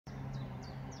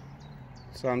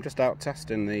So I'm just out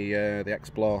testing the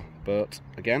Xplore boat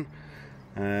again,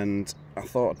 and I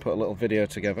thought I'd put a little video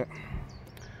together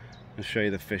and show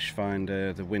you the fish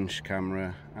finder, the winch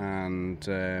camera, and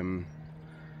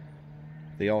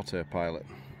the autopilot.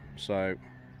 So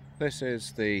this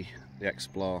is the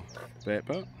Xplore bait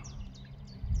boat.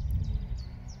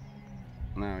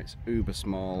 Now it's uber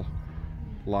small,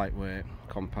 lightweight,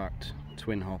 compact,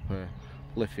 twin hopper,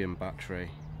 lithium battery,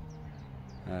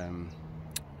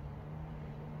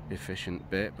 efficient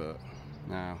bait boat.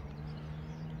 Now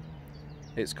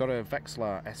it's got a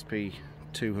vexilar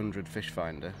sp200 fish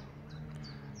finder,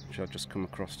 which I've just come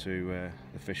across to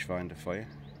the fish finder for you,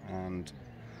 and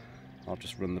I'll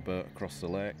just run the boat across the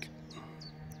lake.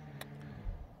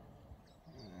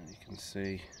 You can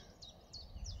see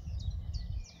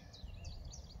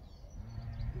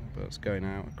the boat's going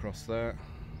out across there.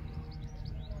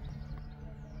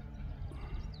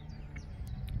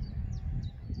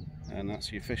 And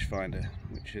that's your fish finder,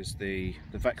 which is the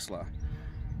vexilar.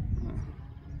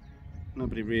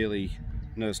 Nobody really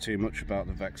knows too much about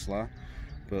the vexilar,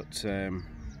 but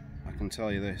I can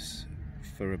tell you this,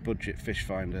 for a budget fish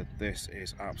finder, this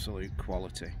is absolute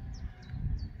quality.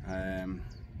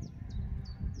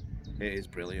 It is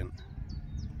brilliant.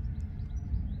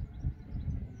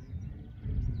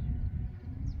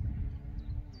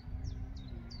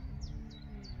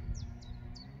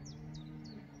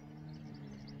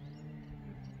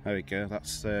 There we go,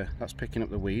 that's picking up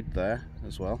the weed there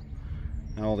as well.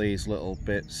 And all these little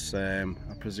bits, I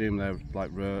presume they're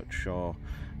like roach or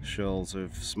shoals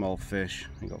of small fish.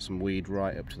 You've got some weed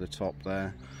right up to the top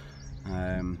there.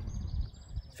 I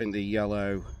think the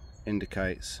yellow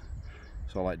indicates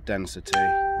sort of like density,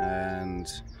 and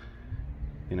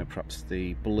you know, perhaps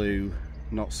the blue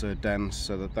not so dense,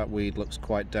 so that weed looks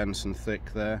quite dense and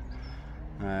thick there.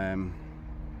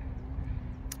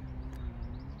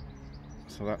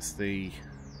 So that's the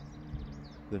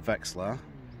vexilar.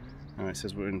 Now it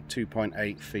says we're in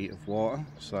 2.8 feet of water,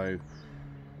 so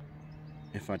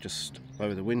if I just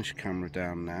lower the winch camera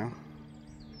down now,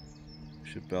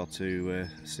 should be able to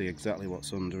see exactly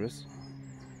what's under us.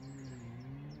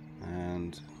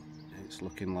 And it's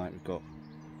looking like we've got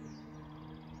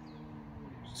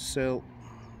silt,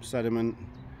 sediment,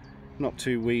 not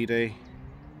too weedy,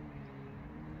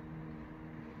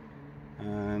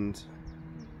 and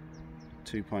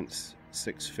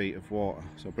 2.6 feet of water.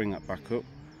 So I'll bring that back up.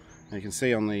 And you can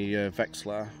see on the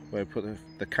vexilar, where I put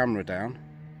the camera down,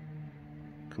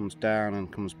 comes down and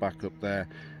comes back up there,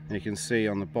 and you can see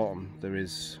on the bottom there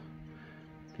is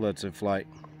loads of, like,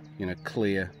 you know,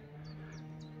 clear.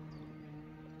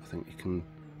 I think you can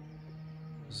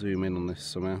zoom in on this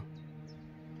somehow.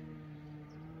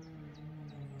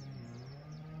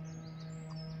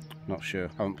 Not sure,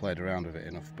 I haven't played around with it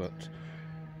enough, but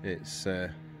it's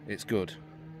good.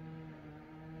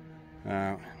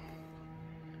 Now,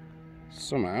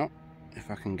 somehow,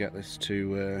 if I can get this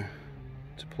to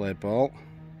play ball,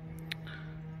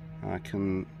 I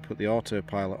can put the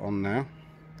autopilot on now.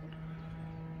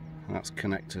 That's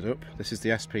connected up. This is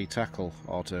the SP tackle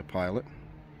autopilot.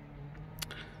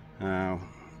 Now,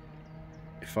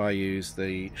 if I use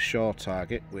the shore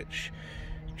target, which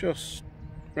is just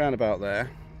round about there,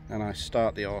 and I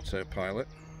start the autopilot,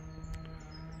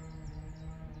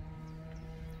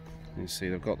 you see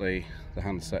they've got the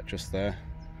handset just there.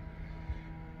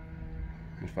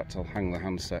 In fact, I'll hang the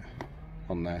handset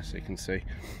on there so you can see.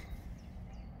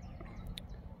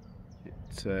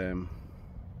 It's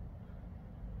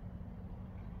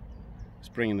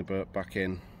bringing the boat back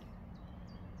in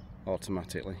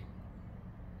automatically.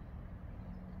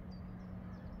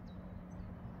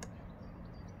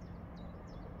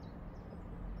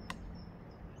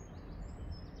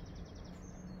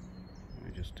 Let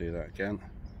me just do that again.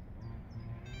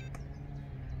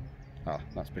 Ah,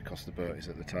 that's because the boat is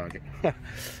at the target.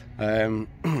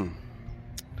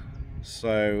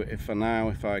 So if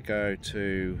I go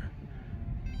to,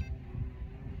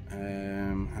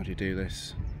 how do you do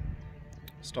this?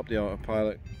 Stop the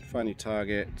autopilot, find your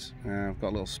target. I've got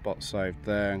a little spot saved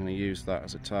there. I'm going to use that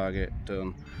as a target.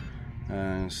 Done.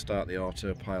 And start the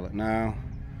autopilot now.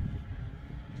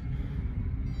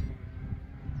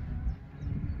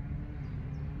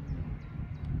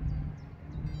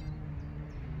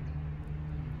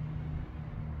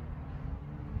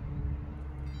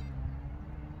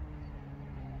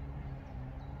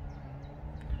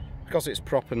 Because it's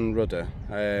prop and rudder,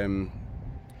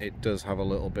 it does have a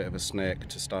little bit of a snake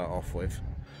to start off with,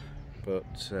 but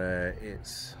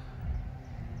it's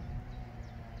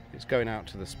going out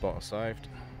to the spotter side.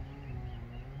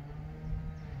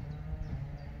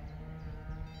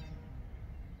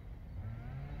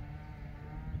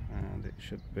 it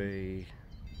should be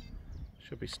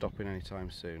stopping anytime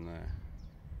soon there.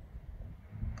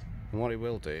 And what it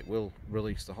will do, it will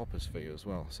release the hoppers for you as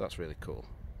well, so that's really cool.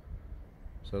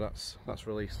 So that's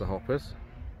released the hoppers.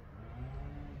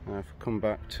 Now if I come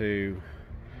back to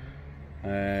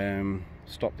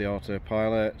stop the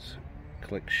autopilot,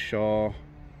 click shore,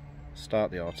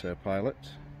 start the autopilot.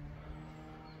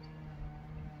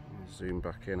 Zoom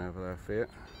back in over there for you.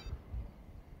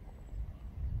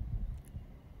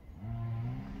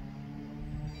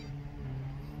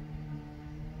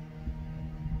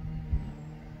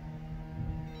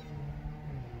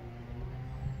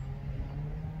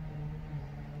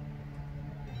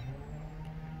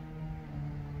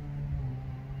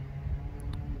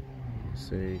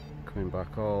 See, coming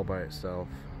back all by itself.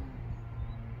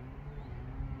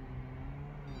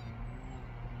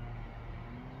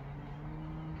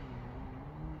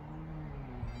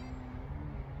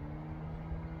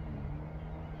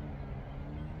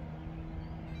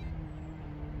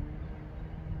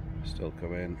 Still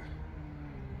coming.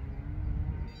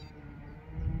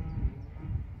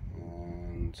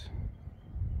 And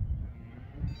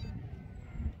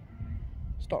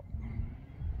stop.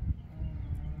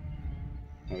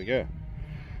 There we go.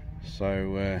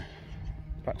 So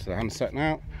back to the handset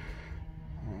now,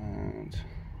 and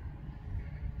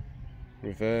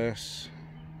reverse.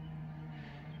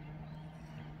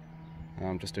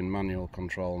 I'm just in manual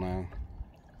control now.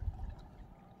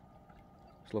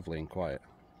 It's lovely and quiet,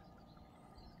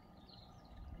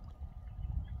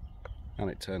 and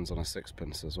it turns on a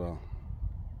sixpence as well,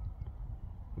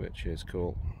 which is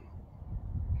cool.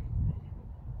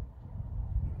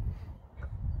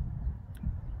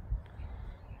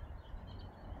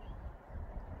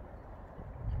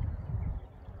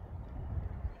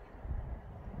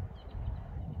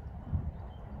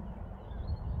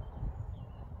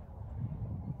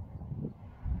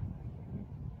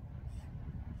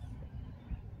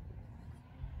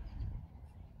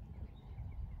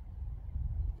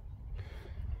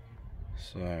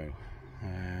 So let's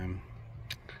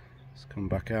come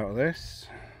back out of this.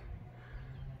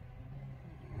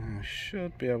 I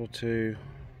should be able to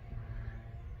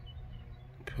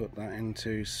put that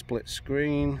into split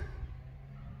screen.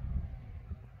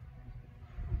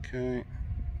 Okay.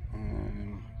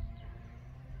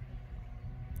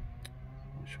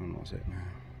 Which one was it now?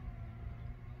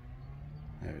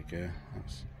 There we go.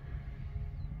 That's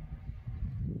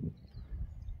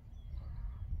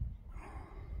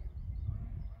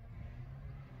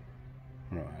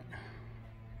right.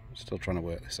 I'm still trying to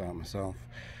work this out myself.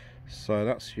 So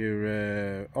that's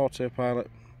your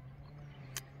autopilot.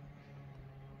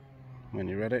 When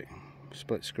you're ready,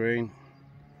 split screen.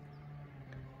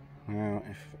 Now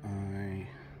if I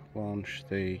launch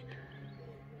the,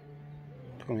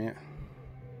 come here,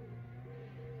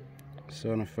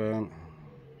 sonar phone,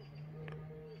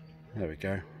 there we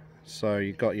go. So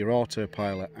you've got your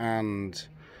autopilot and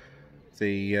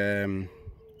the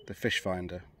fish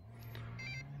finder.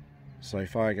 So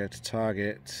if I go to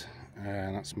target,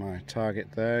 that's my target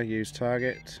there, use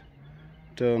target,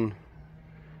 done.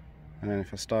 And then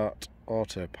if I start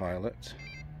autopilot,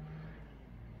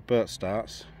 BERT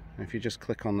starts. And if you just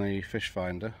click on the fish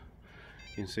finder,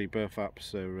 you can see both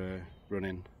apps are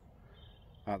running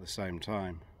at the same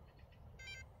time.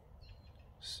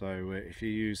 So if you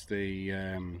use the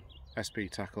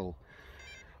sp200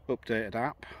 updated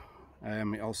app,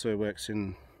 it also works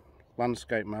in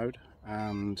landscape mode,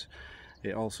 and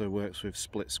it also works with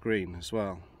split screen as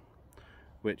well,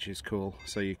 which is cool.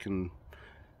 So you can,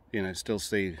 you know, still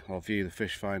see or view the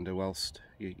fish finder whilst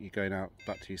you're going out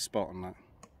back to your spot and that.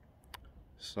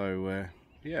 So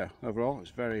yeah, overall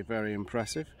it's very, very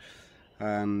impressive,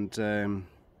 and I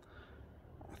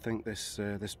think this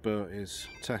boat is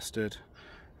tested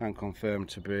and confirmed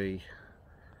to be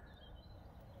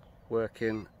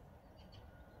working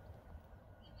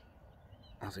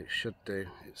as it should do.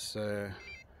 It's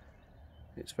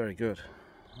very good.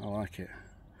 I like it.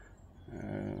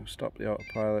 Stop the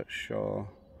autopilot, sure,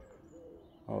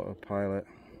 autopilot,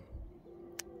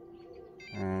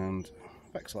 and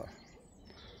vexilar,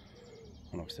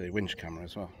 and obviously winch camera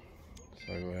as well.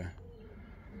 So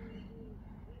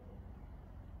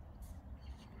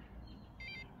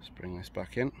let's bring this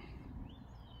back in.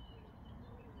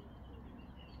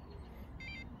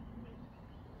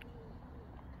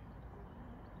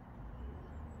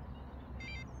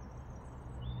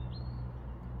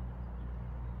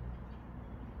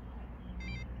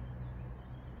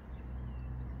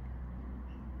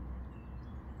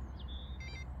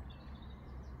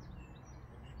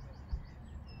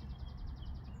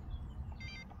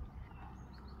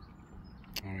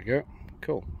 There we go,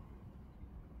 cool.